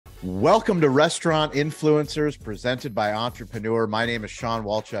Welcome to Restaurant Influencers, presented by Entrepreneur. My name is Sean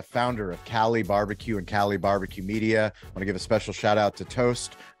Walchef, founder of Cali Barbecue and Cali Barbecue Media. I want to give a special shout out to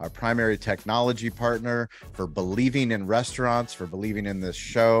Toast, our primary technology partner, for believing in restaurants, for believing in this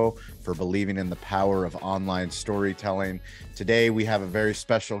show, for believing in the power of online storytelling. Today, we have a very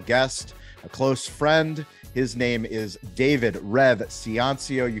special guest, a close friend. His name is David Rev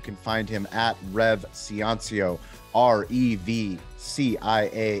Ciancio. You can find him at Rev Ciancio, REVCIANCIO.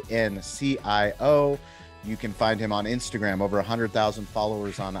 You can find him on Instagram, over 100,000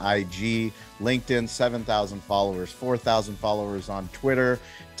 followers on IG, LinkedIn, 7,000 followers, 4,000 followers on Twitter,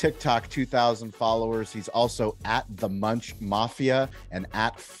 TikTok, 2,000 followers. He's also at The Munch Mafia and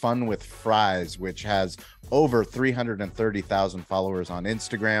at Fun with Fries, which has over 330,000 followers on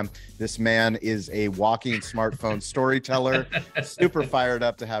Instagram. This man is a walking smartphone storyteller. Super fired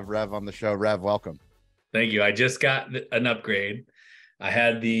up to have Rev on the show. Rev, welcome. Thank you. I just got an upgrade. I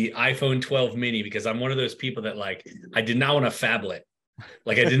had the iPhone 12 mini because I'm one of those people that I did not want a phablet.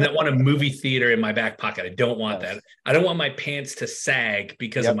 I did not want a movie theater in my back pocket. I don't want that. I don't want my pants to sag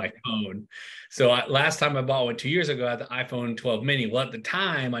because of my phone. So last time I bought one 2 years ago, I had the iPhone 12 mini. Well, at the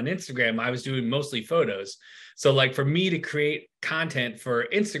time on Instagram, I was doing mostly photos. So for me to create content for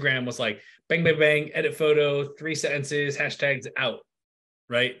Instagram was bang, bang, bang, edit photo, 3 sentences, hashtags out.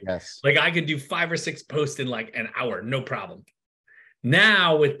 Right? Yes. I could do 5 or 6 posts in an hour, no problem.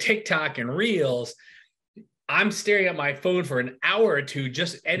 Now with TikTok and Reels, I'm staring at my phone for an hour or two,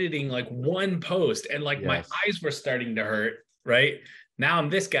 just editing one post, and my eyes were starting to hurt. Right now, I'm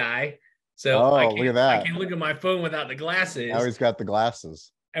this guy, so look at that. I can't look at my phone without the glasses. Now he's got the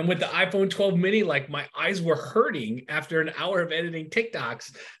glasses. And with the iPhone 12 mini, my eyes were hurting after an hour of editing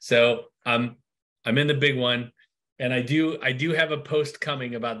TikToks. So I'm in the big one. And I do have a post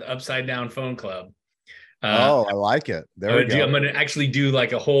coming about the Upside Down Phone Club. I like it. There we go. I'm going to actually do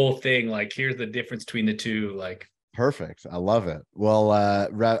a whole thing. Here's the difference between the two. Perfect. I love it. Well,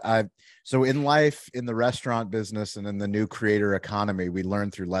 so in life, in the restaurant business, and in the new creator economy, we learn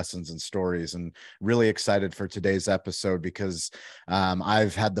through lessons and stories. And really excited for today's episode because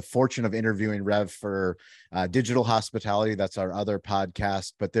I've had the fortune of interviewing Rev for Digital Hospitality. That's our other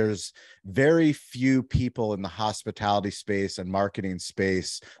podcast. But there's very few people in the hospitality space and marketing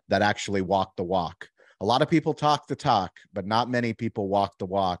space that actually walk the walk. A lot of people talk the talk, but not many people walk the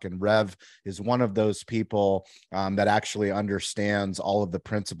walk. And Rev is one of those people that actually understands all of the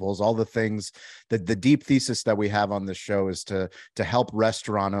principles, all the things that the deep thesis that we have on this show is to help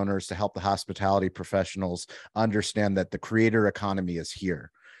restaurant owners, to help the hospitality professionals understand that the creator economy is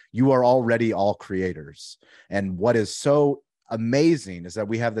here. You are already all creators. And what is so amazing is that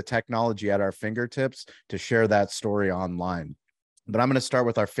we have the technology at our fingertips to share that story online. But I'm going to start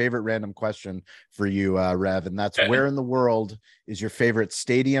with our favorite random question for you, Rev, and that's where in the world is your favorite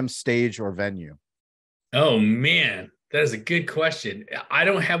stadium, stage, or venue? Oh, man, that is a good question. I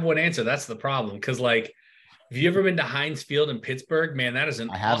don't have one answer. That's the problem. Because, have you ever been to Heinz Field in Pittsburgh? Man, that is an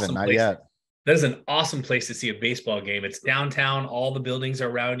awesome place. Not yet. That is an awesome place to see a baseball game. It's downtown. All the buildings are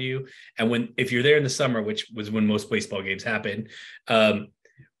around you. And if you're there in the summer, which was when most baseball games happen,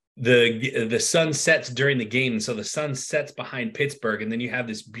 the sun sets during the game, and so the sun sets behind Pittsburgh, and then you have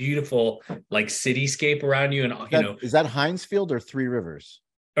this beautiful cityscape around you. And is that Heinz Field or Three Rivers?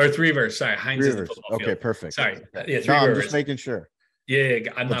 Or Three Rivers? Sorry, Heinz is the football field. Okay, perfect. Sorry, yeah, Three Rivers. I'm just making sure. Yeah,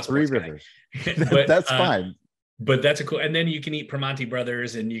 I'm not Three Rivers. But that's fine. But that's a cool. And then you can eat Primanti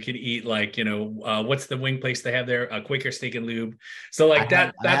Brothers, and you can eat what's the wing place they have there? Quaker Steak and Lube. So I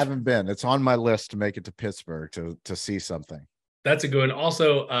haven't been. It's on my list to make it to Pittsburgh to see something. That's a good one.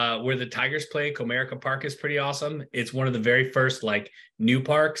 Also, where the Tigers play, Comerica Park is pretty awesome. It's one of the very first new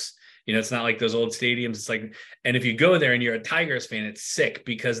parks. It's not like those old stadiums. It's and if you go there and you're a Tigers fan, it's sick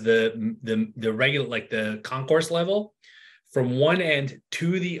because the regular the concourse level from one end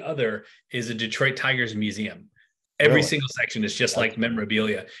to the other is a Detroit Tigers museum. Every single section is just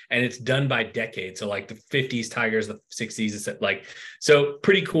memorabilia, and it's done by decades. So the 50s Tigers, the 60s, it's so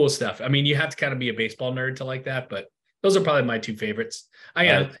pretty cool stuff. I mean, you have to kind of be a baseball nerd to like that, but those are probably my two favorites.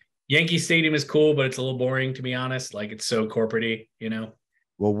 Yankee Stadium is cool, but it's a little boring, to be honest. It's so corporate-y,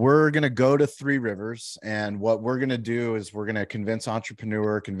 Well, we're going to go to Three Rivers, and what we're going to do is we're going to convince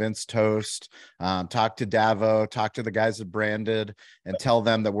Entrepreneur, convince Toast, talk to Davo, talk to the guys at Branded, and tell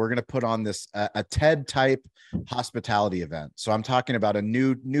them that we're going to put on this a TED-type hospitality event. So I'm talking about a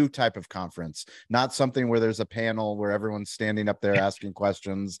new type of conference, not something where there's a panel where everyone's standing up there asking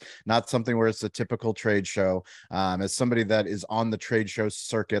questions, not something where it's a typical trade show. As somebody that is on the trade show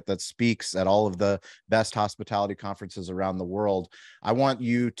circuit that speaks at all of the best hospitality conferences around the world, I want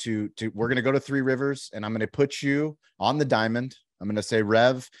you to we're going to go to Three Rivers, and I'm going to put you on the diamond. I'm going to say,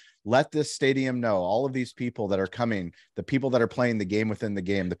 Rev, let this stadium know, all of these people that are coming, the people that are playing the game within the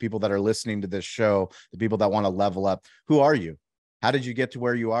game, the people that are listening to this show, the people that want to level up, who are you? How did you get to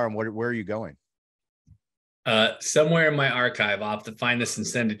where you are, and where are you going? Somewhere in my archive, I'll have to find this and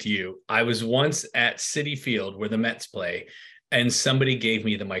send it to you. I was once at Citi Field where the Mets play, and somebody gave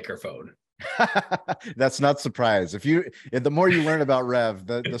me the microphone. That's not surprise. If the more you learn about Rev,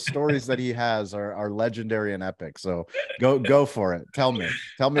 the stories that he has are legendary and epic. So go for it. Tell me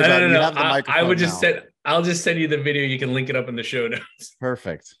about, you have the microphone. I would just I'll just send you the video. You can link it up in the show notes.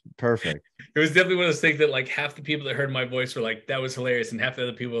 Perfect. It was definitely one of those things that like half the people that heard my voice were like, that was hilarious. And half the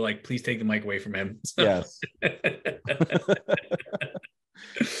other people were like, please take the mic away from him. So. Yes.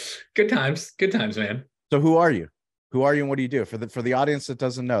 Good times, man. So who are you? And what do you do? For the audience that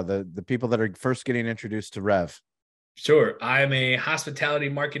doesn't know, the people that are first getting introduced to Rev. Sure. I'm a hospitality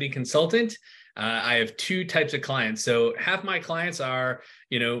marketing consultant. I have two types of clients. So half my clients are,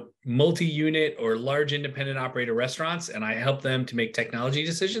 multi-unit or large independent operator restaurants, and I help them to make technology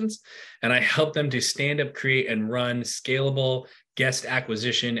decisions, and I help them to stand up, create, and run scalable guest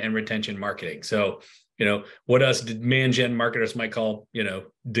acquisition and retention marketing. So, what us demand gen marketers might call,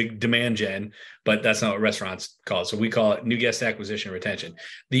 demand gen, but that's not what restaurants call it. So we call it new guest acquisition and retention.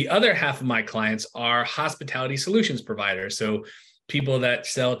 The other half of my clients are hospitality solutions providers. So people that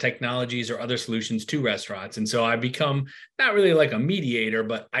sell technologies or other solutions to restaurants. And so I become not really like a mediator,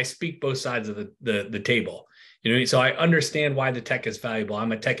 but I speak both sides of the table. So I understand why the tech is valuable.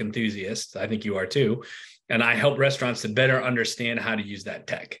 I'm a tech enthusiast. I think you are too. And I help restaurants to better understand how to use that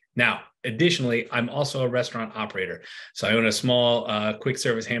tech. Now, additionally, I'm also a restaurant operator. So I own a small quick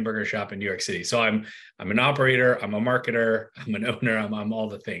service hamburger shop in New York City. So I'm an operator, I'm a marketer, I'm an owner, I'm all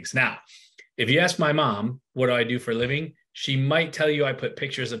the things. Now, if you ask my mom, what do I do for a living? She might tell you I put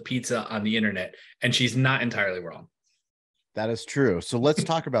pictures of pizza on the internet, and she's not entirely wrong. That is true. So let's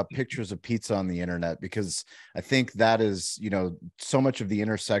talk about pictures of pizza on the internet, because I think that is, so much of the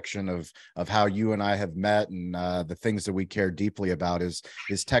intersection of how you and I have met, and the things that we care deeply about is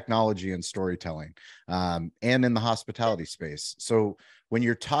technology and storytelling, and in the hospitality space. So when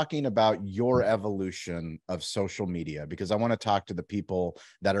you're talking about your evolution of social media, because I want to talk to the people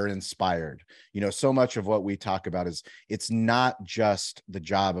that are inspired, so much of what we talk about is, it's not just the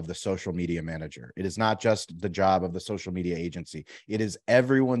job of the social media manager. It is not just the job of the social media agency. It is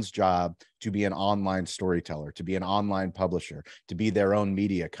everyone's job to be an online storyteller, to be an online publisher, to be their own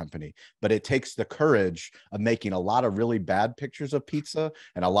media company. But it takes the courage of making a lot of really bad pictures of pizza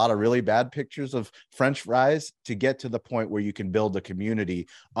and a lot of really bad pictures of French fries to get to the point where you can build a community,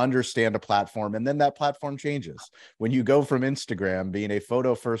 understand a platform, and then that platform changes. When you go from Instagram being a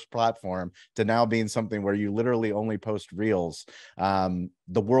photo first platform to now being something where you literally only post reels,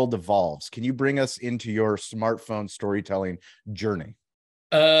 the world evolves. Can you bring us into your smartphone storytelling journey?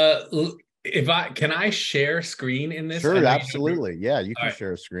 Can I share screen in this? Sure, absolutely. Yeah, you can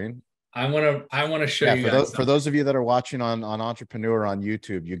share a screen. I want to show you guys. For those of you that are watching on Entrepreneur on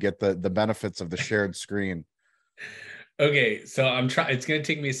YouTube, you get the benefits of the shared screen. Okay, so I'm trying. It's going to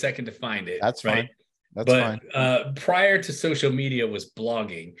take me a second to find it. That's right. That's fine. Prior to social media was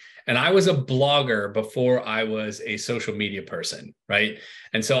blogging, and I was a blogger before I was a social media person, right?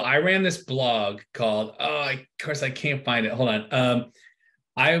 And so I ran this blog called, of course I can't find it. Hold on.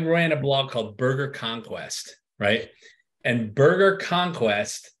 I ran a blog called Burger Conquest, right? And Burger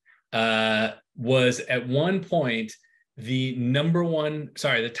Conquest was at one point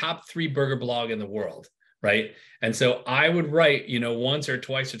the top 3 burger blog in the world, right? And so I would write, once or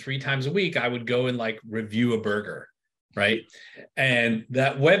twice or 3 times a week, I would go and like review a burger, right? And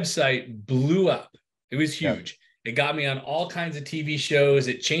that website blew up. It was huge. It got me on all kinds of TV shows.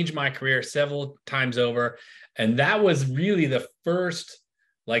 It changed my career several times over. And that was really the first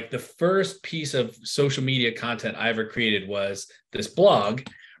piece of social media content I ever created was this blog,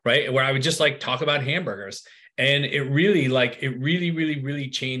 right? Where I would just like talk about hamburgers. And it really, really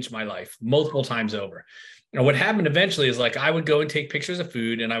changed my life multiple times over. What happened eventually is like, I would go and take pictures of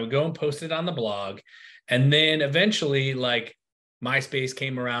food and I would go and post it on the blog. And then eventually like MySpace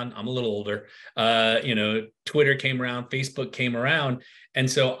came around. I'm a little older. Twitter came around, Facebook came around. And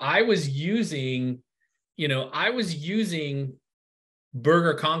so I was using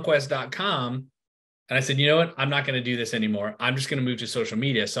burgerconquest.com. And I said, you know what? I'm not going to do this anymore. I'm just going to move to social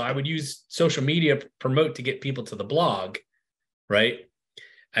media. So I would use social media promote to get people to the blog, right?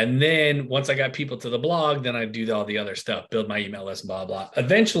 And then once I got people to the blog, then I'd do all the other stuff, build my email list, blah, blah.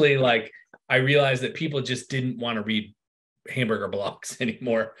 Eventually, like I realized that people just didn't want to read hamburger blogs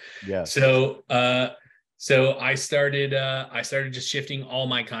anymore. Yeah. So I started just shifting all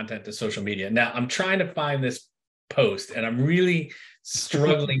my content to social media. Now I'm trying to find this post and I'm really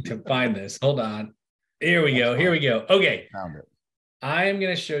struggling to find this. Hold on. Here we That's go. fine. Here we go. Okay. Found it. I am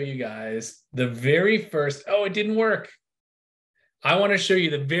going to show you guys the very first. Oh, it didn't work. I want to show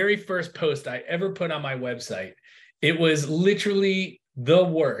you the very first post I ever put on my website. It was literally the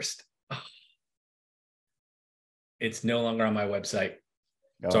worst. It's no longer on my website.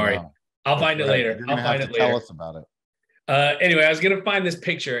 Oh, Sorry. no. I'll find it later. You're I'll gonna find have it to tell later. us about it. Anyway, I was going to find this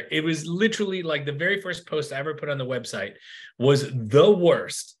picture. It was literally like the very first post I ever put on the website was the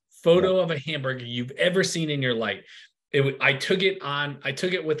worst photo of a hamburger you've ever seen in your life. I took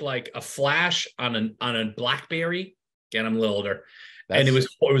it with like a flash on a BlackBerry. Again, I'm a little older. And it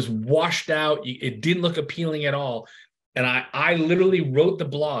was washed out. It didn't look appealing at all. And I literally wrote the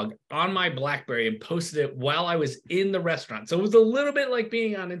blog on my BlackBerry and posted it while I was in the restaurant. So it was a little bit like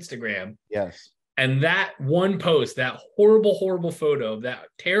being on Instagram. Yes. And that one post, that horrible, horrible photo of that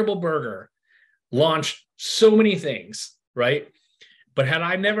terrible burger launched so many things, right? But had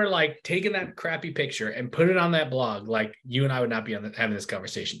I never like taken that crappy picture and put it on that blog, like you and I would not be having this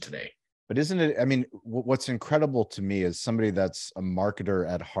conversation today. But isn't it, I mean, what's incredible to me is somebody that's a marketer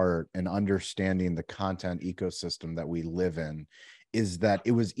at heart and understanding the content ecosystem that we live in, is that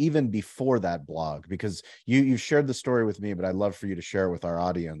it was even before that blog, because you shared the story with me, but I'd love for you to share it with our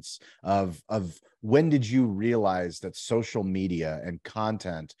audience of when did you realize that social media and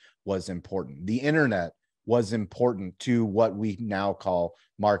content was important? The internet was important to what we now call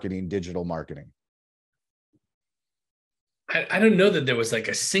marketing, digital marketing. I don't know that there was like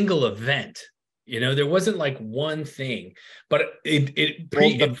a single event, there wasn't like one thing, but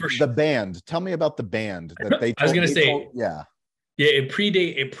the band. Tell me about the band that they. I was going to say, yeah, it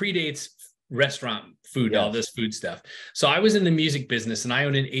predates restaurant food, all this food stuff. So I was in the music business and I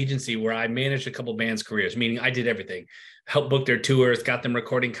owned an agency where I managed a couple bands' careers, meaning I did everything, helped book their tours, got them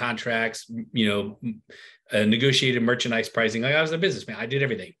recording contracts, negotiated merchandise pricing. Like I was a businessman. I did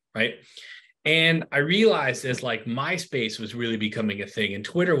everything, right? And I realized as like MySpace was really becoming a thing and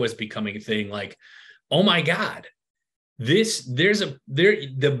Twitter was becoming a thing, like, oh my God, the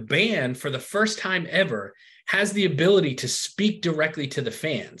band for the first time ever has the ability to speak directly to the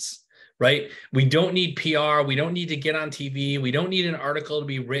fans, right? We don't need PR. We don't need to get on TV. We don't need an article to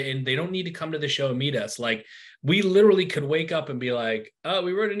be written. They don't need to come to the show and meet us. Like we literally could wake up and be like, oh,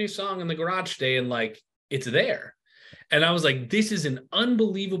 we wrote a new song in the garage today. And like, it's there. And I was like, this is an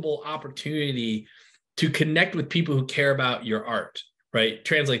unbelievable opportunity to connect with people who care about your art, right?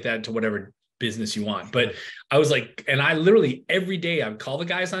 Translate that to whatever business you want. But I was like, and I literally every day I would call the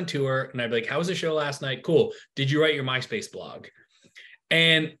guys on tour and I'd be like, how was the show last night? Cool. Did you write your MySpace blog?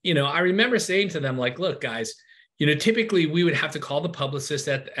 And, I remember saying to them, like, look, guys, typically we would have to call the publicist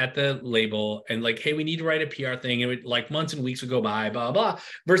at the label and like, hey, we need to write a PR thing. It would like months and weeks would go by, blah, blah,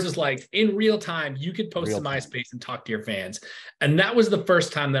 versus like in real time, you could post to MySpace and talk to your fans. And that was the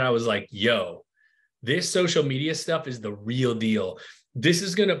first time that I was like, yo, this social media stuff is the real deal. This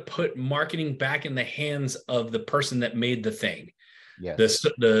is going to put marketing back in the hands of the person that made the thing. Yes.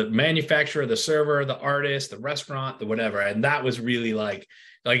 The manufacturer, the server, the artist, the restaurant, the whatever. And that was really like,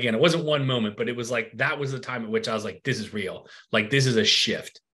 again, it wasn't one moment, but it was like, that was the time at which I was like, this is real. Like, this is a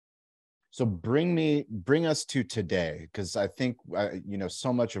shift. So bring us to today. Cause I think,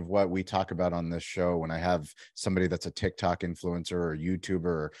 so much of what we talk about on this show, when I have somebody that's a TikTok influencer or YouTuber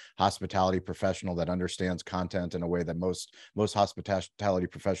or hospitality professional that understands content in a way that most hospitality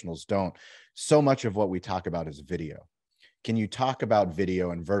professionals don't, so much of what we talk about is video. Can you talk about video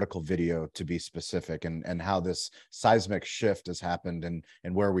and vertical video to be specific and how this seismic shift has happened and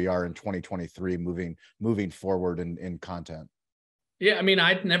where we are in 2023 moving forward in content? Yeah, I mean,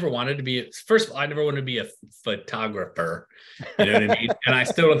 I'd never wanted to be, first of all, I never wanted to be a photographer, you know what I mean? And I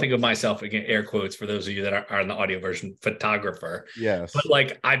still don't think of myself, again, air quotes for those of you that are in the audio version, photographer. Yes. But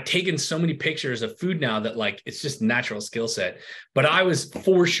like, I've taken so many pictures of food now that like, it's just natural skill set. But I was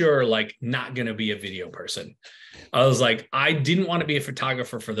for sure like not going to be a video person. I was like, I didn't want to be a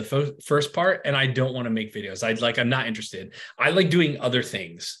photographer for the first part. And I don't want to make videos. I'm not interested. I like doing other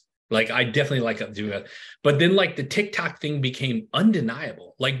things. Like I definitely like doing it, but then like the TikTok thing became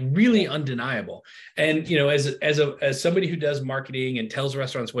undeniable, like really undeniable. And as somebody who does marketing and tells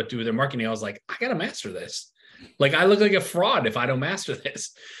restaurants what to do with their marketing, I was like, I gotta master this. Like I look like a fraud if I don't master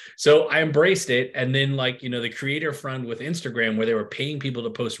this. So I embraced it. And then like the creator fund with Instagram where they were paying people to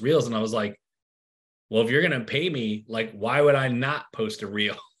post reels, and I was like, well, if you're gonna pay me, like why would I not post a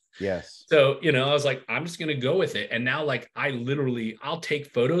reel? Yes. So, I was like, I'm just going to go with it. And now like, I'll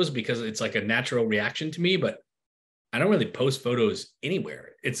take photos because it's like a natural reaction to me, but I don't really post photos anywhere.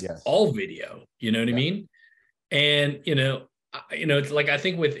 It's all video, you know what I mean? And, it's like, I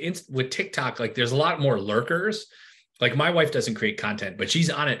think with TikTok, like there's a lot more lurkers. Like my wife doesn't create content, but she's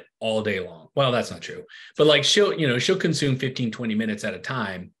on it all day long. Well, that's not true. But like she'll consume 15, 20 minutes at a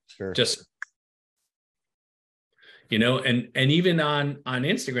time. Sure. Just, and even on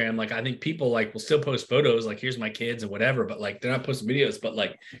Instagram, like I think people like will still post photos, like here's my kids and whatever, but like they're not posting videos, but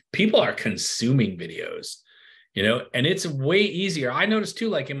like people are consuming videos, and it's way easier. I noticed too,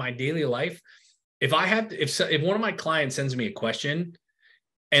 like in my daily life, if one of my clients sends me a question,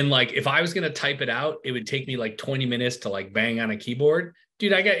 and like, if I was going to type it out, it would take me like 20 minutes to like bang on a keyboard.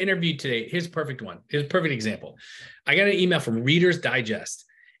 Dude, I got interviewed today. Here's a perfect one. Here's a perfect example. I got an email from Reader's Digest.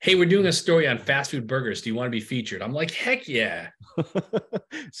 Hey, we're doing a story on fast food burgers. Do you want to be featured? I'm like, heck yeah.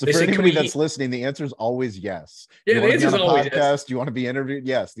 So for anybody that's listening, the answer is always yes. Yeah, the answer is always yes. Podcast? Do you want to be interviewed?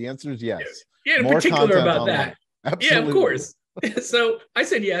 Yes. The answer is yes. Yeah, in particular about that. Absolutely. Yeah, of course. So I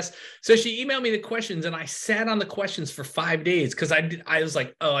said yes. So she emailed me the questions, and I sat on the questions for 5 days because I was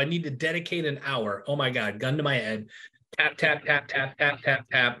like, oh, I need to dedicate an hour. Oh my God, gun to my head. Tap, tap, tap, tap, tap, tap,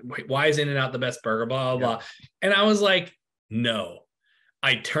 tap. Why is In-N-Out the best burger? Blah, blah, blah. And I was like, no.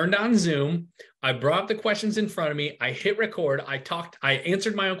 I turned on Zoom. I brought up the questions in front of me. I hit record. I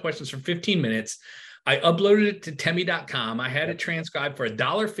answered my own questions for 15 minutes. I uploaded it to Temi.com. I had it transcribed for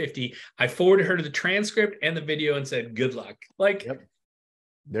 $1.50. I forwarded her to the transcript and the video and said, good luck. Like,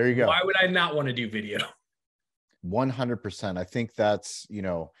 there you go. Why would I not want to do video? 100%. I think that's,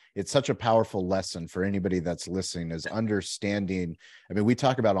 it's such a powerful lesson for anybody that's listening, is understanding. I mean, we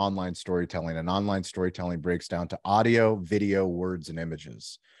talk about online storytelling, and online storytelling breaks down to audio, video, words, and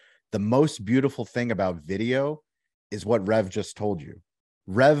images. The most beautiful thing about video is what Rev just told you.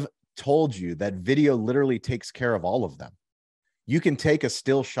 Rev told you that video literally takes care of all of them. You can take a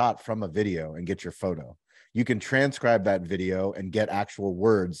still shot from a video and get your photo. You can transcribe that video and get actual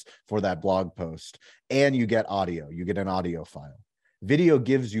words for that blog post, and you get audio. You get an audio file. Video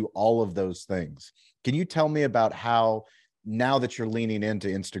gives you all of those things. Can you tell me about how, now that you're leaning into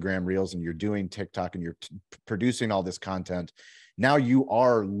Instagram Reels and you're doing TikTok and you're producing all this content, now you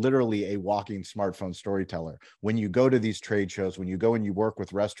are literally a walking smartphone storyteller. When you go to these trade shows, when you go and you work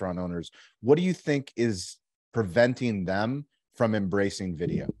with restaurant owners, what do you think is preventing them from embracing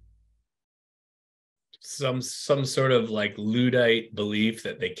video? Some sort of like Luddite belief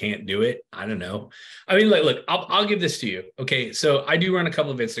that they can't do it. I don't know. I mean, like, look, I'll give this to you. Okay. So I do run a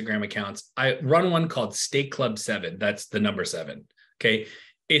couple of Instagram accounts. I run one called Steak Club 7. That's the number 7. Okay.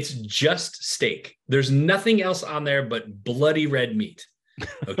 It's just steak. There's nothing else on there but bloody red meat.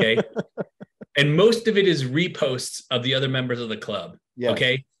 Okay. And most of it is reposts of the other members of the club. Yes.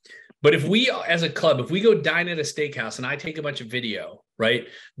 Okay. But if we, as a club, if we go dine at a steakhouse and I take a bunch of video, right,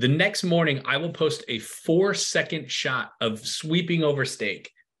 the next morning I will post a 4-second shot of sweeping over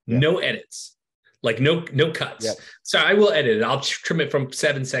steak, no edits, like no cuts. Yeah. So I will edit it. I'll trim it from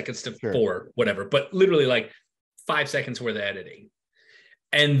 7 seconds to 4, whatever, but literally like 5 seconds worth of editing.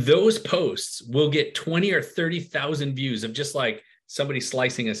 And those posts will get 20 or 30,000 views of just like somebody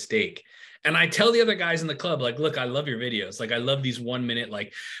slicing a steak. And I tell the other guys in the club, like, look, I love your videos. Like, I love these 1 minute,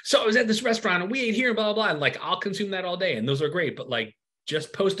 like, so I was at this restaurant and we ate here, blah, blah, blah. And like, I'll consume that all day. And those are great. But like,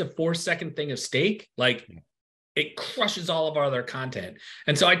 just post a 4-second thing of steak. Like, it crushes all of our other content.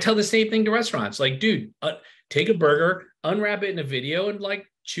 And so I tell the same thing to restaurants. Like, dude, take a burger, unwrap it in a video, and like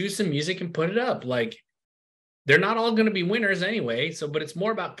choose some music and put it up. Like, they're not all going to be winners anyway. So, but it's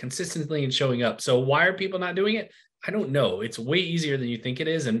more about consistently and showing up. So why are people not doing it? I don't know. It's way easier than you think it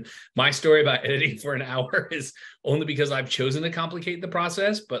is. And my story about editing for an hour is only because I've chosen to complicate the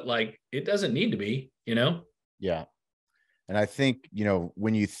process, but like, it doesn't need to be, Yeah. And I think,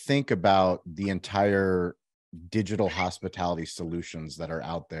 when you think about the entire digital hospitality solutions that are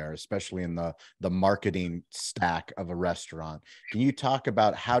out there, especially in the marketing stack of a restaurant, can you talk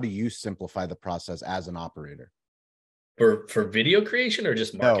about how do you simplify the process as an operator? For video creation or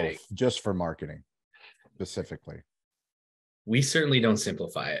just marketing? No, just for marketing specifically. We certainly don't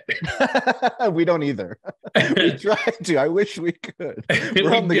simplify it. We don't either. We try to. I wish we could.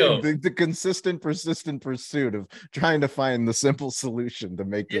 We're on the consistent, persistent pursuit of trying to find the simple solution to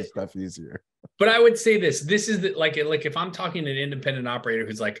make this stuff easier. But I would say this is like if I'm talking to an independent operator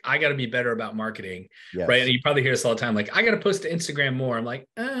who's like, I got to be better about marketing, right? And you probably hear this all the time, like, I got to post to Instagram more. I'm like,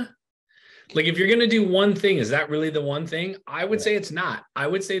 Like, if you're going to do one thing, is that really the one thing? I would say it's not. I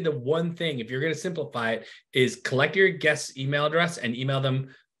would say the one thing, if you're going to simplify it, is collect your guest's email address and email them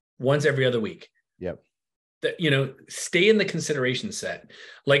once every other week. Yep. Stay in the consideration set.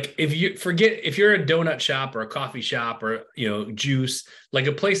 Like, if you're a donut shop or a coffee shop or, juice, like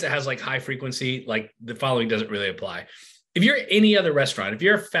a place that has like high frequency, like the following doesn't really apply. If you're any other restaurant, if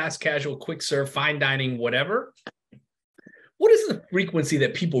you're a fast casual, quick serve, fine dining, whatever, what is the frequency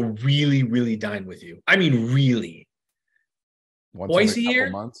that people really, really dine with you? I mean, really. Once every Twice a couple year,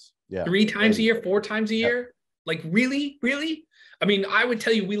 months. Yeah. 3 times a year, 4 times a Yep. year. Like, really? Really? I mean, I would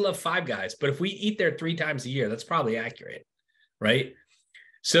tell you we love Five Guys, but if we eat there 3 times a year, that's probably accurate, right?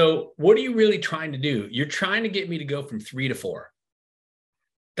 So what are you really trying to do? You're trying to get me to go from 3 to 4.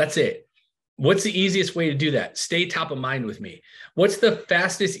 That's it. What's the easiest way to do that? Stay top of mind with me. What's the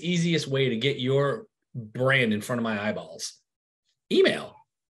fastest, easiest way to get your brand in front of my eyeballs? Email,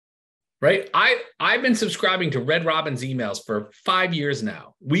 right? I've been subscribing to Red Robin's emails for 5 years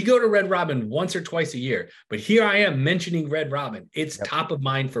now. We go to Red Robin once or twice a year, but here I am mentioning Red Robin. It's top of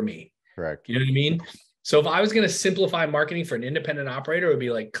mind for me. Correct. You know what I mean? So if I was going to simplify marketing for an independent operator, it would be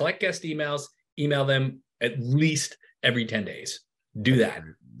like collect guest emails, email them at least every 10 days. Do that.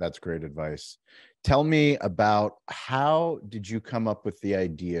 That's great advice. Tell me about, how did you come up with the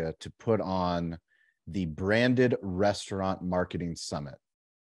idea to put on the Branded Restaurant Marketing Summit?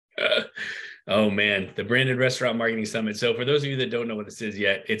 Oh man, the Branded Restaurant Marketing Summit. So for those of you that don't know what this is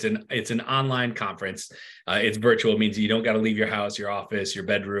yet, it's an online conference. It's virtual. It means you don't got to leave your house, your office, your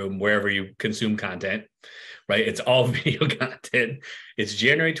bedroom, wherever you consume content, right? It's all video content. It's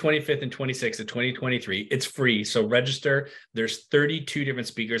January 25th and 26th of 2023. It's free. So register. There's 32 different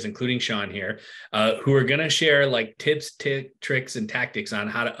speakers, including Sean here, who are going to share like tips, tricks, and tactics on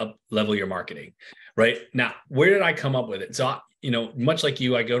how to up level your marketing. Right now, where did I come up with it? So, much like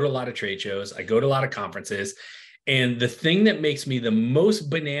you, I go to a lot of trade shows, I go to a lot of conferences, and the thing that makes me the most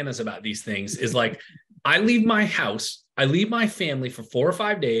bananas about these things is like, I leave my house, I leave my family for 4 or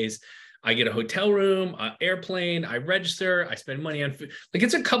 5 days. I get a hotel room, an airplane, I register, I spend money on food. Like,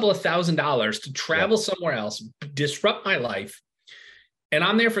 it's a couple of $1,000s to travel somewhere else, disrupt my life. And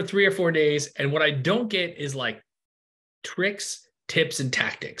I'm there for 3 or 4 days. And what I don't get is like tricks, tips, and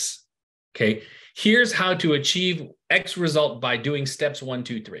tactics. Okay. Here's how to achieve X result by doing steps 1,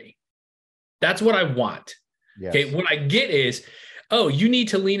 2, 3. That's what I want. Yes. Okay. What I get is, oh, you need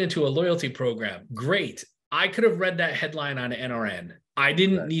to lean into a loyalty program. Great. I could have read that headline on NRN. I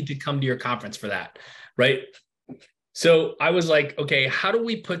didn't need to come to your conference for that. Right. So I was like, okay, how do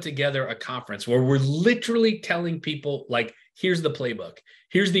we put together a conference where we're literally telling people, like, here's the playbook,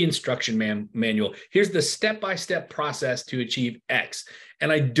 here's the instruction manual, here's the step-by-step process to achieve X.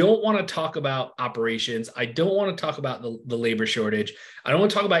 And I don't want to talk about operations. I don't want to talk about the labor shortage. I don't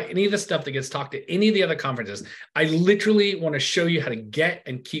want to talk about any of the stuff that gets talked at any of the other conferences. I literally want to show you how to get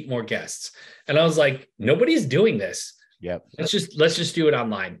and keep more guests. And I was like, nobody's doing this. Yep. Let's just do it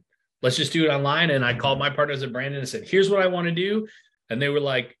online. Let's just do it online. And I called my partners at Brandon and said, here's what I want to do. And they were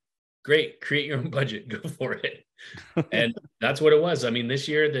like, great, create your own budget, go for it. And that's what it was. I mean, this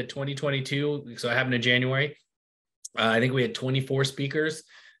year, the 2022, so it happened in January. I think we had 24 speakers.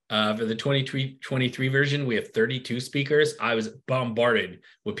 For the 23 version, we have 32 speakers. I was bombarded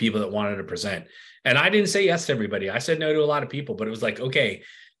with people that wanted to present. And I didn't say yes to everybody. I said no to a lot of people, but it was like, okay,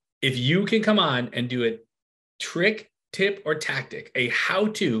 if you can come on and do a trick, tip, or tactic, a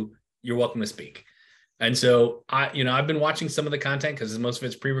how-to, you're welcome to speak. And so I've been watching some of the content because most of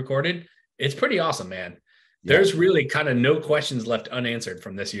it's pre-recorded. It's pretty awesome, man. Yeah. There's really kind of no questions left unanswered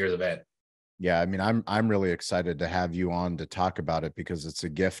from this year's event. Yeah, I mean, I'm really excited to have you on to talk about it because it's a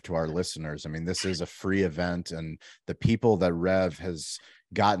gift to our listeners. I mean, this is a free event, and the people that Rev has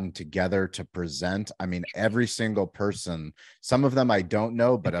gotten together to present, I mean, every single person, some of them I don't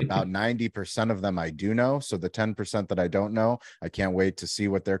know, but about 90% of them I do know. So the 10% that I don't know, I can't wait to see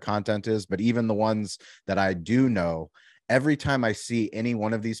what their content is. But even the ones that I do know, every time I see any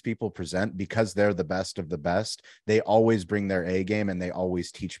one of these people present, because they're the best of the best, they always bring their A game and they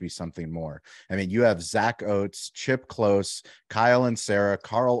always teach me something more. I mean, you have Zach Oates, Chip Close, Kyle and Sarah,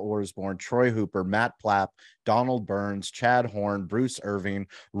 Carl Orsborn, Troy Hooper, Matt Plapp, Donald Burns, Chad Horn, Bruce Irving,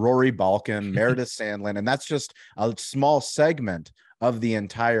 Rory Balkin, Meredith Sandlin, and that's just a small segment of the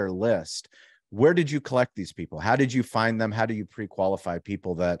entire list. Where did you collect these people? How did you find them? How do you pre-qualify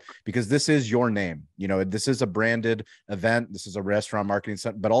people that, because this is your name, this is a branded event. This is a restaurant marketing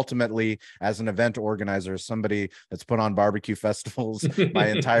center, but ultimately as an event organizer, somebody that's put on barbecue festivals my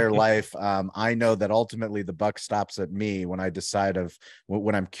entire life, I know that ultimately the buck stops at me when I decide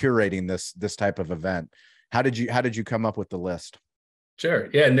when I'm curating this type of event. How did you come up with the list? Sure.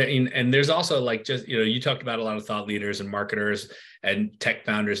 Yeah. And there's also like, just, you talked about a lot of thought leaders and marketers and tech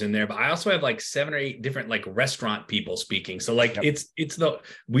founders in there, but I also have like 7 or 8 different like restaurant people speaking. So like, yep.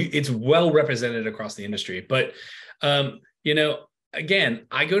 It's well represented across the industry, but again,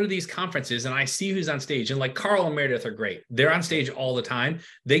 I go to these conferences and I see who's on stage, and like Carl and Meredith are great. They're on stage all the time.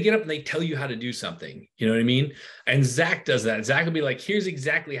 They get up and they tell you how to do something. You know what I mean? And Zach does that. Zach will be like, here's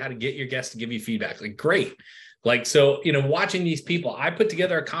exactly how to get your guests to give you feedback. Like, great. Like, so, watching these people, I put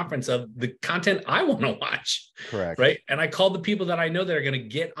together a conference of the content I want to watch. Correct. Right. And I called the people that I know that are going to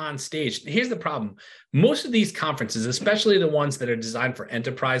get on stage. Here's the problem. Most of these conferences, especially the ones that are designed for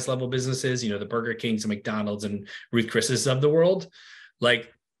enterprise level businesses, the Burger Kings and McDonald's and Ruth Chris's of the world,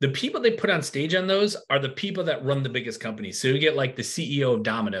 like the people they put on stage on those are the people that run the biggest companies. So you get like the CEO of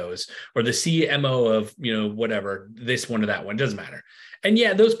Domino's or the CMO of, whatever, this one or that one, doesn't matter. And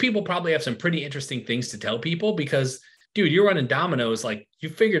yeah, those people probably have some pretty interesting things to tell people because, dude, you're running Domino's, like you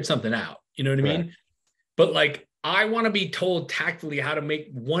figured something out. You know what I mean? But like, I want to be told tactfully how to make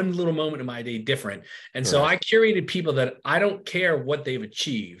one little moment in my day different. And so I curated people that I don't care what they've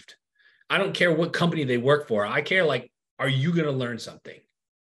achieved. I don't care what company they work for. I care, like, are you going to learn something?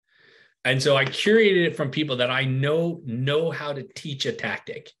 And so I curated it from people that I know how to teach a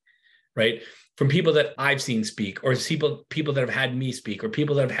tactic, right? From people that I've seen speak, or people that have had me speak, or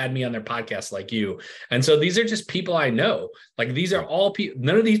people that have had me on their podcasts like you. And so these are just people I know. Like, these are all people.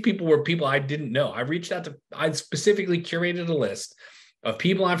 None of these people were people I didn't know. I specifically curated a list of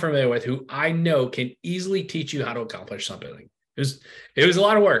people I'm familiar with who I know can easily teach you how to accomplish something. It was a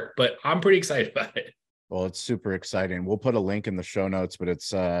lot of work, but I'm pretty excited about it. Well, it's super exciting. We'll put a link in the show notes, but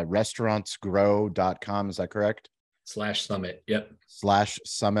it's restaurantsgrow.com. Is that correct? /summit. Yep.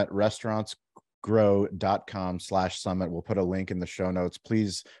 /summit, restaurantsgrow.com/summit. We'll put a link in the show notes.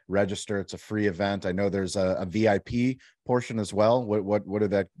 Please register. It's a free event. I know there's a VIP portion as well. What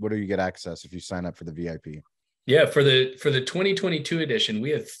do you get access if you sign up for the VIP? Yeah, for the 2022 edition, we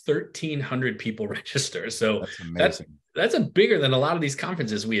had 1,300 people register. So that's amazing. That's a bigger than a lot of these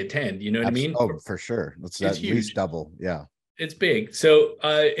conferences we attend. You know what I mean? Oh, for sure. That's at least double. Yeah. It's big. So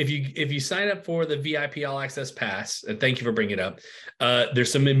if you sign up for the VIP All Access Pass, and thank you for bringing it up,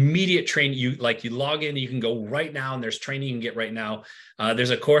 there's some immediate training. You log in, you can go right now, and there's training you can get right now.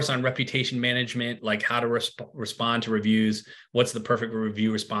 There's a course on reputation management, like how to respond to reviews. What's the perfect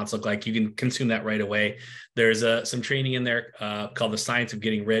review response look like? You can consume that right away. There's some training in there called The Science of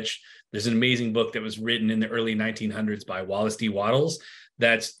Getting Rich. There's an amazing book that was written in the early 1900s by Wallace D. Wattles.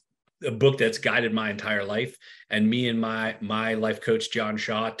 That's a book that's guided my entire life. And me and my life coach, John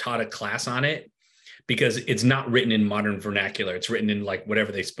Shaw, taught a class on it because it's not written in modern vernacular. It's written in like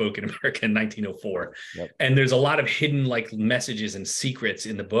whatever they spoke in America in 1904. Yep. And there's a lot of hidden like messages and secrets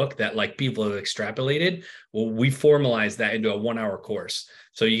in the book that like people have extrapolated. Well, we formalized that into a 1-hour course.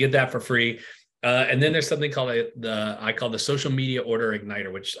 So you get that for free. And then there's something called I call the social media order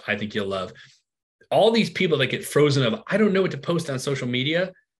igniter, which I think you'll love. All these people that get frozen of, I don't know what to post on social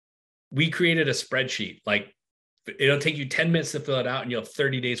media. We created a spreadsheet. Like, it'll take you 10 minutes to fill it out and you'll have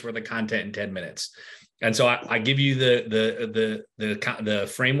 30 days worth of content in 10 minutes. And so I give you the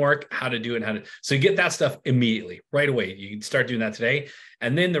framework, how to do it, so you get that stuff immediately, right away. You can start doing that today.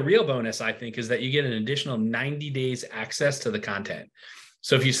 And then the real bonus, I think, is that you get an additional 90 days access to the content.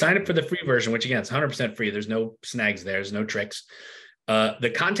 So if you sign up for the free version, which again, it's 100% free, there's no snags there, there's no tricks.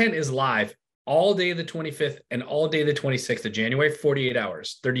 The content is live all day the 25th and all day the 26th of January, 48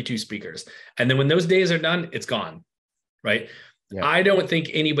 hours, 32 speakers. And then when those days are done, it's gone, right? Yeah. I don't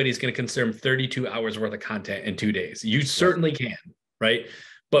think anybody's going to consume 32 hours worth of content in 2 days. You certainly can, right?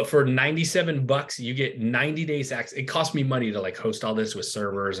 But for $97, you get 90 days access. It cost me money to like host all this with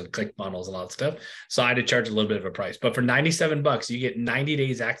servers and click funnels and all that stuff. So I had to charge a little bit of a price. But for $97, you get 90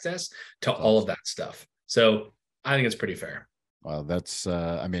 days access to all of that stuff. So I think it's pretty fair. Well, that's,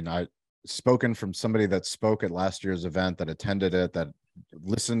 I spoken from somebody that spoke at last year's event, that attended it, that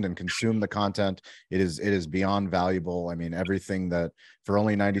listened and consumed the content. It is beyond valuable. I mean, everything that for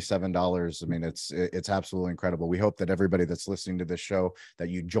only $97, I mean, it's absolutely incredible. We hope that everybody that's listening to this show, that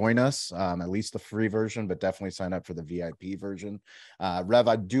you join us, at least the free version, but definitely sign up for the VIP version. Rev,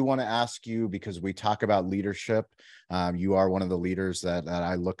 I do want to ask you, because we talk about leadership. You are one of the leaders that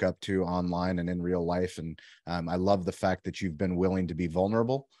I look up to online and in real life. And I love the fact that you've been willing to be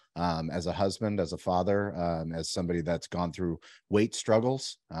vulnerable. As a husband, as a father, as somebody that's gone through weight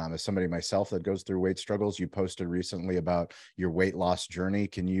struggles, as somebody myself that goes through weight struggles. You posted recently about your weight loss journey.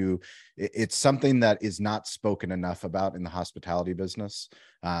 It's something that is not spoken enough about in the hospitality business.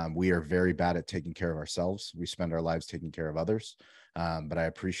 We are very bad at taking care of ourselves. We spend our lives taking care of others. But I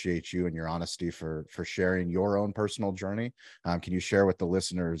appreciate you and your honesty for sharing your own personal journey. Can you share with the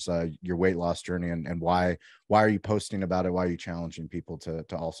listeners your weight loss journey and why are you posting about it? Why are you challenging people to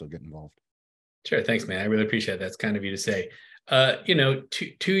also get involved? Sure. Thanks, man. I really appreciate that. It's kind of you to say.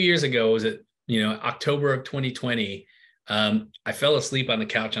 2 years ago, was it, October of 2020, I fell asleep on the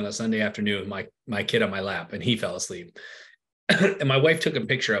couch on a Sunday afternoon with my kid on my lap, and he fell asleep. And my wife took a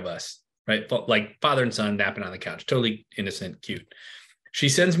picture of us, right? Like father and son napping on the couch, totally innocent, cute. She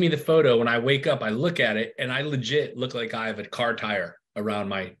sends me the photo. When I wake up, I look at it and I legit look like I have a car tire around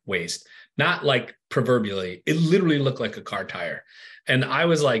my waist. Not like proverbially, it literally looked like a car tire. And I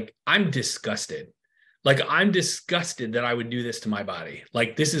was like, I'm disgusted. Like, I'm disgusted that I would do this to my body.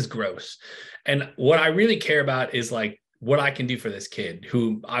 Like, this is gross. And what I really care about is like what I can do for this kid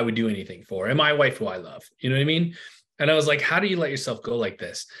who I would do anything for, and my wife who I love. You know what I mean? And I was like, how do you let yourself go like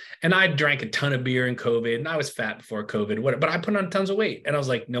this? And I drank a ton of beer in COVID, and I was fat before COVID, whatever, but I put on tons of weight. And I was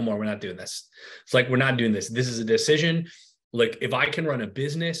like, no more, we're not doing this. It's like, we're not doing this. This is a decision. Like, if I can run a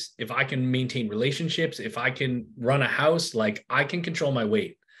business, if I can maintain relationships, if I can run a house, like, I can control my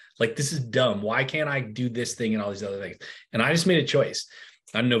weight. Like, this is dumb. Why can't I do this thing and all these other things? And I just made a choice.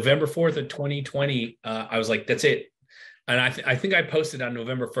 On November 4th of 2020, I was like, that's it. And I think I posted on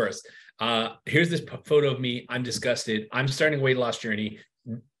November 1st. Here's this photo of me. I'm disgusted. I'm starting a weight loss journey.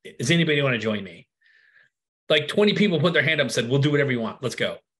 Does anybody want to join me? Like 20 people put their hand up and said, we'll do whatever you want. Let's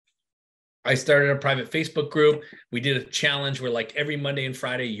go. I started a private Facebook group. We did a challenge where like every Monday and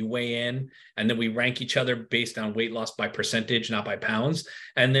Friday you weigh in, and then we rank each other based on weight loss by percentage, not by pounds.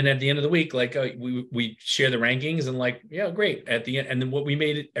 And then at the end of the week, like we share the rankings and like, yeah, great. At the end. And then what we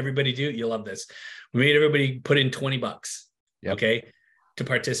made everybody do, you'll love this. We made everybody put in $20. Yep. Okay. To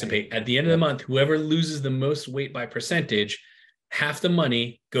participate. At the end of the month, whoever loses the most weight by percentage, half the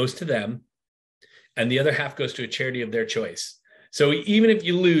money goes to them and the other half goes to a charity of their choice. So even if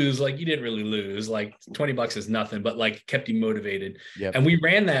you lose, like you didn't really lose, like $20 is nothing, but like kept you motivated. Yep. And we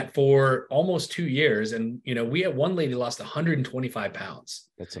ran that for almost 2 years. And, you know, we had one lady lost 125 pounds.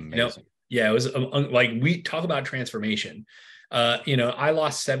 That's amazing. You know? Yeah. It was like, we talk about transformation. You know, I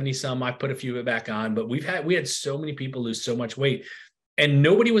lost 70 some, I put a few of it back on, but we had so many people lose so much weight, and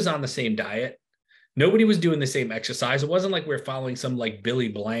nobody was on the same diet. Nobody was doing the same exercise. It wasn't like we're following some like Billy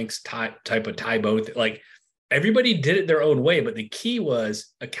Blank's type of Taibo. Like, everybody did it their own way, but the key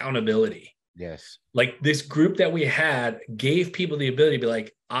was accountability. Yes. Like, this group that we had gave people the ability to be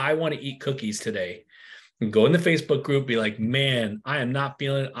like, I want to eat cookies today. And go in the Facebook group, be like, man, I am not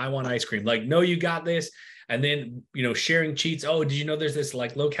feeling it. I want ice cream. Like, no, you got this. And then, you know, sharing cheats. Oh, did you know there's this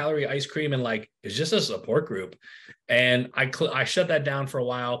like low calorie ice cream? And like, it's just a support group. And I shut that down for a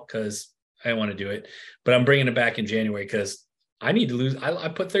while because I didn't want to do it, but I'm bringing it back in January because I need to lose. I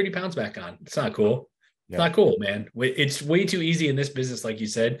put 30 pounds back on. It's not cool. It's not cool, man. It's way too easy in this business, like you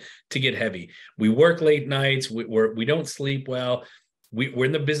said, to get heavy. We work late nights. We don't sleep well. We're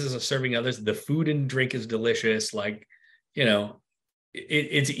in the business of serving others. The food and drink is delicious. Like, you know,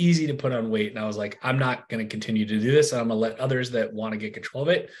 it's easy to put on weight. And I was like, I'm not going to continue to do this. I'm going to let others that want to get control of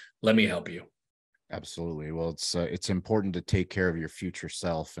it. Let me help you. Absolutely. Well, it's important to take care of your future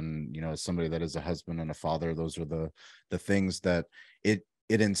self. And, you know, as somebody that is a husband and a father, those are the things that it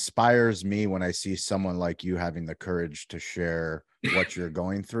inspires me when I see someone like you having the courage to share what you're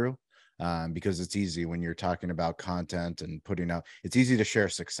going through. Because it's easy when you're talking about content and putting out, it's easy to share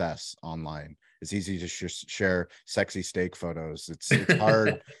success online. It's easy to share sexy steak photos. It's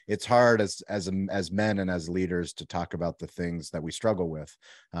hard. It's hard as men and as leaders to talk about the things that we struggle with.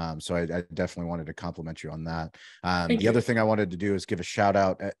 So I definitely wanted to compliment you on that. The other thing I wanted to do is give a shout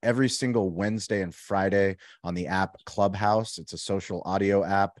out every single Wednesday and Friday on the app Clubhouse. It's a social audio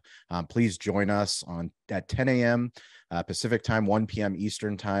app. Please join us at 10 a.m. Pacific time, 1 p.m.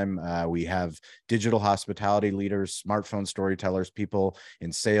 Eastern time. We have digital hospitality leaders, smartphone storytellers, people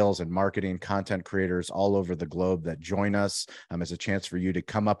in sales and marketing, content creators all over the globe that join us as a chance for you to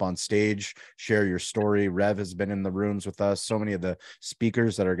come up on stage, share your story. Rev has been in the rooms with us. So many of the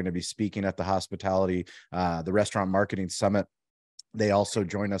speakers that are going to be speaking at the hospitality, the Restaurant Marketing Summit, they also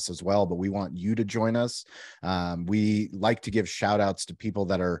join us as well, but we want you to join us. We like to give shout outs to people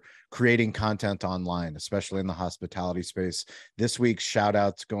that are creating content online, especially in the hospitality space. This week's shout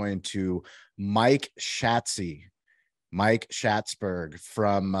outs going to Mike Schatzberg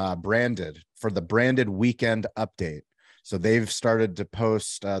from Branded for the Branded Weekend Update. So they've started to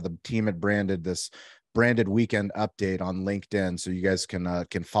post, the team at Branded, this Branded Weekend Update on LinkedIn. So you guys can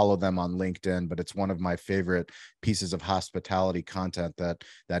follow them on LinkedIn, but it's one of my favorite pieces of hospitality content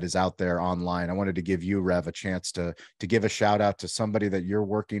that is out there online. I wanted to give you, Rev, a chance to give a shout out to somebody that you're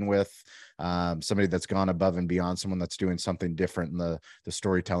working with, somebody that's gone above and beyond, someone that's doing something different in the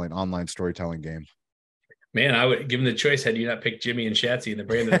storytelling, online storytelling game. Man, I would, given the choice, had you not picked Jimmy and Shatsy in the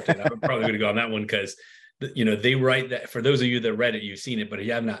Branded Update, I would probably would have gone that one because, you know, they write that. For those of you that read it, you've seen it, but if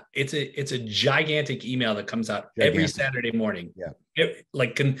you have not, it's a gigantic email that comes out every Saturday morning. Yeah.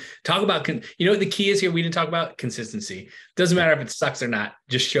 Talk about, you know what the key is here? We didn't talk about consistency. Doesn't matter if it sucks or not,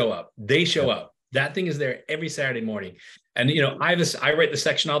 just show up. They show up. That thing is there every Saturday morning. And, you know, I write the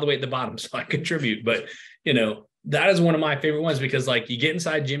section all the way at the bottom, so I contribute, but, you know, That is one of my favorite ones because like you get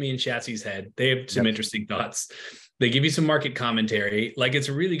inside Jimmy and Chatsy's head. They have some interesting thoughts. They give you some market commentary. Like it's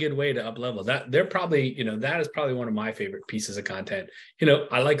a really good way to up level that. They're probably, that is probably one of my favorite pieces of content.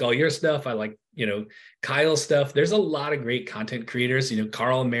 I like all your stuff. I like, Kyle's stuff. There's a lot of great content creators,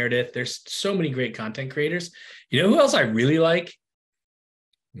 Carl and Meredith. There's so many great content creators. Who else I really like?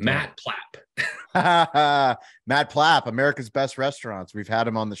 Matt Plapp. Matt Plapp, America's Best Restaurants. We've had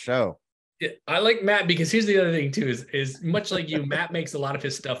him on the show. I like Matt because here's the other thing too is much like you, Matt makes a lot of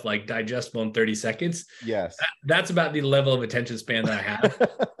his stuff like digestible in 30 seconds. Yes. That's about the level of attention span that I have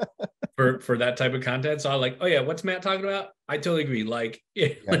for that type of content. So I like, oh yeah, what's Matt talking about? I totally agree. Like,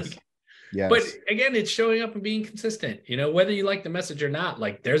 yes. Yes. But again, it's showing up and being consistent, whether you like the message or not,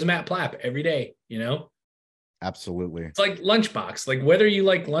 like there's Matt Plapp every day, Absolutely. It's like Lunchbox, like whether you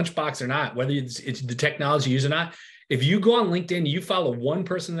like Lunchbox or not, whether it's the technology you use or not. If you go on LinkedIn, you follow one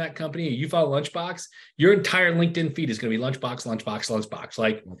person in that company, you follow Lunchbox, your entire LinkedIn feed is going to be Lunchbox, Lunchbox, Lunchbox.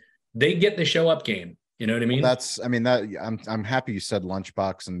 Like they get the show up game. You know what I mean? Well, I'm happy you said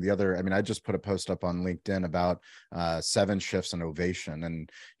Lunchbox and the other. I just put a post up on LinkedIn about 7 shifts in Ovation.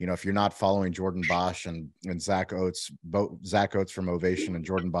 And, if you're not following Jordan Bosch and Zach Oates, Zach Oates from Ovation and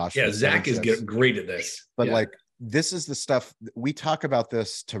Jordan Bosch. Yeah, Zach is great at this. But this is the stuff we talk about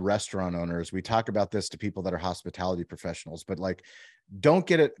this to restaurant owners. We talk about this to people that are hospitality professionals, but don't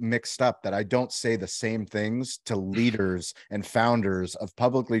get it mixed up that I don't say the same things to leaders and founders of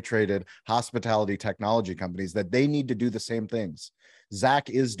publicly traded hospitality technology companies, that they need to do the same things. Zach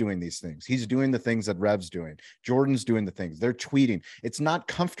is doing these things. He's doing the things that Rev's doing. Jordan's doing the things. They're tweeting. It's not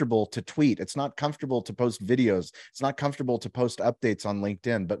comfortable to tweet. It's not comfortable to post videos. It's not comfortable to post updates on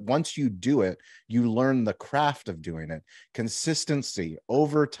LinkedIn. But once you do it, you learn the craft of doing it. Consistency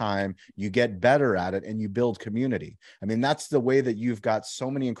over time, you get better at it and you build community. That's the way that you've got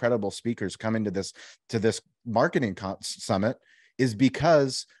so many incredible speakers coming to this marketing summit, is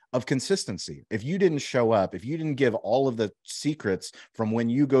because of consistency. If you didn't show up, if you didn't give all of the secrets from when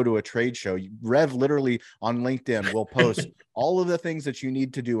you go to a trade show, Rev literally on LinkedIn will post all of the things that you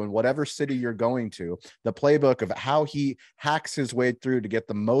need to do in whatever city you're going to, the playbook of how he hacks his way through to get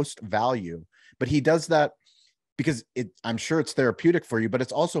the most value. But he does that because I'm sure it's therapeutic for you, but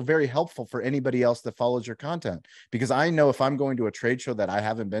it's also very helpful for anybody else that follows your content. Because I know if I'm going to a trade show that I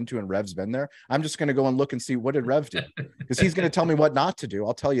haven't been to and Rev's been there, I'm just going to go and look and see, what did Rev do? Because he's going to tell me what not to do.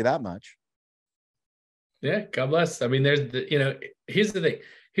 I'll tell you that much. Yeah, God bless. Here's the thing.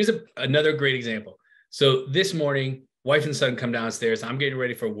 Here's another great example. So this morning, wife and son come downstairs. I'm getting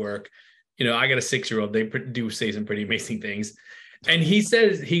ready for work. I got a 6-year-old. They do say some pretty amazing things. And he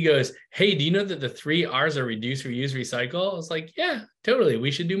goes, hey, do you know that the 3 R's are reduce, reuse, recycle? I was like, yeah, totally. We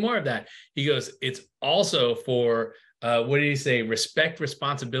should do more of that. He goes, it's also for, what did he say? Respect,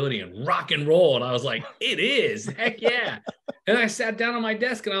 responsibility, and rock and roll. And I was like, it is. Heck yeah. And I sat down on my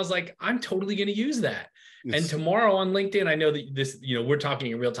desk and I was like, I'm totally going to use that. Yes. And tomorrow on LinkedIn, I know that this, we're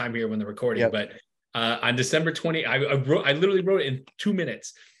talking in real time here when they're recording, but on December 20, I literally wrote it in 2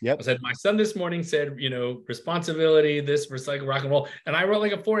 minutes. Yep. I said, my son this morning said, responsibility, this, recycle, rock and roll. And I wrote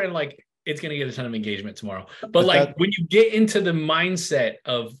like a 4 and it's going to get a ton of engagement tomorrow. But when you get into the mindset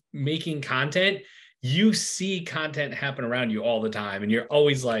of making content, you see content happen around you all the time. And you're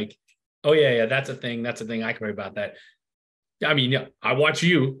always like, oh yeah, that's a thing. That's a thing. I can write about that. I watch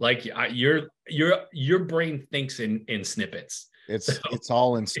you, your brain thinks in snippets. It's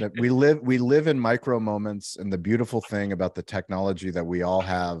all in snip. We live in micro moments, and the beautiful thing about the technology that we all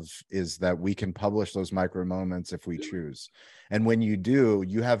have is that we can publish those micro moments if we choose. And when you do,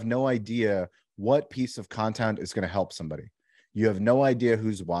 you have no idea what piece of content is going to help somebody. You have no idea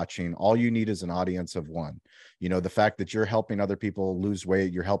who's watching. All you need is an audience of one. The fact that you're helping other people lose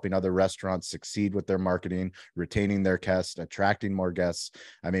weight, you're helping other restaurants succeed with their marketing, retaining their guests, attracting more guests.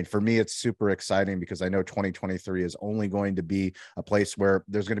 For me, it's super exciting because I know 2023 is only going to be a place where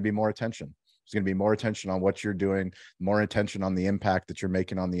there's going to be more attention. There's going to be more attention on what you're doing, more attention on the impact that you're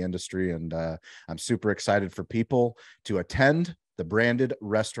making on the industry. And I'm super excited for people to attend the Branded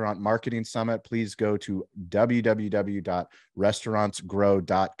Restaurant Marketing Summit. Please go to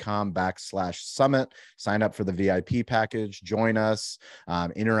www.restaurantsgrow.com/summit. Sign up for the VIP package, join us,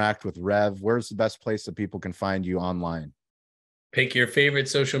 interact with Rev. Where's the best place that people can find you online? Pick your favorite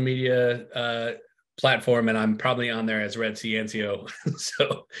social media platform, and I'm probably on there as Red Ciancio.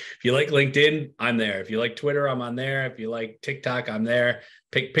 So if you like LinkedIn, I'm there. If you like Twitter, I'm on there. If you like TikTok, I'm there.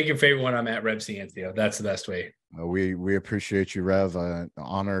 Pick your favorite one. I'm at Rev Ciancio. That's the best way. We appreciate you, Rev. An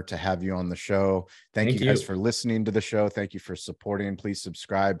honor to have you on the show. Thank you guys for listening to the show. Thank you for supporting. Please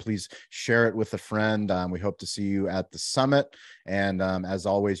subscribe. Please share it with a friend. We hope to see you at the summit. And as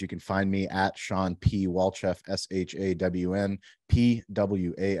always, you can find me at Shawn P. Walchef,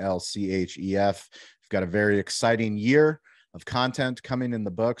 ShawnPwalchef. We've got a very exciting year of content coming in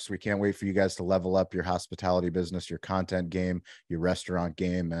the books. We can't wait for you guys to level up your hospitality business, your content game, your restaurant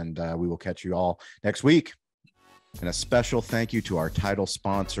game, and we will catch you all next week. And a special thank you to our title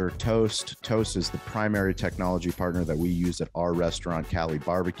sponsor, Toast. Toast is the primary technology partner that we use at our restaurant, Cali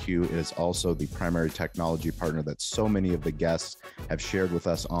Barbecue. It is also the primary technology partner that so many of the guests have shared with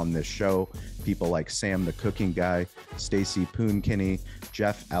us on this show. People like Sam, the cooking guy, Stacy Poonkinney,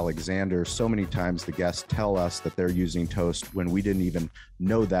 Jeff Alexander. So many times the guests tell us that they're using Toast when we didn't even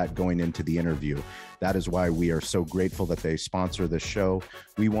know that going into the interview. That is why we are so grateful that they sponsor this show.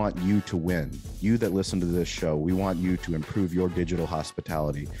 We want you to win. You that listen to this show, we want you to improve your digital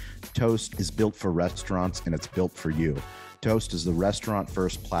hospitality. Toast is built for restaurants and it's built for you. Toast is the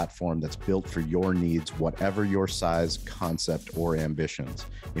restaurant-first platform that's built for your needs, whatever your size, concept, or ambitions.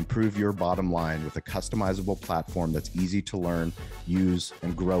 Improve your bottom line with a customizable platform that's easy to learn, use,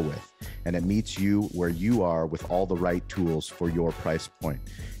 and grow with. And it meets you where you are with all the right tools for your price point.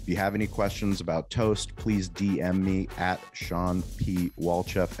 If you have any questions about Toast, please DM me at Shawn P.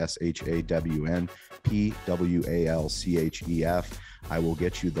 Walchef, ShawnPwalchef. I will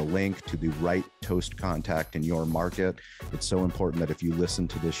get you the link to the right Toast contact in your market. It's so important that if you listen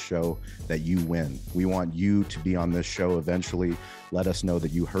to this show, that you win. We want you to be on this show eventually. Let us know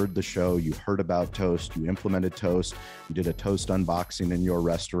that you heard the show, you heard about Toast, you implemented Toast, you did a Toast unboxing in your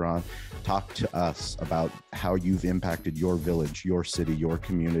restaurant. Talk to us about how you've impacted your village, your city, your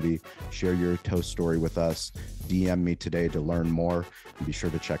community. Share your Toast story with us. DM me today to learn more, and be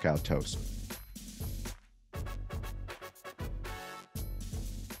sure to check out Toast.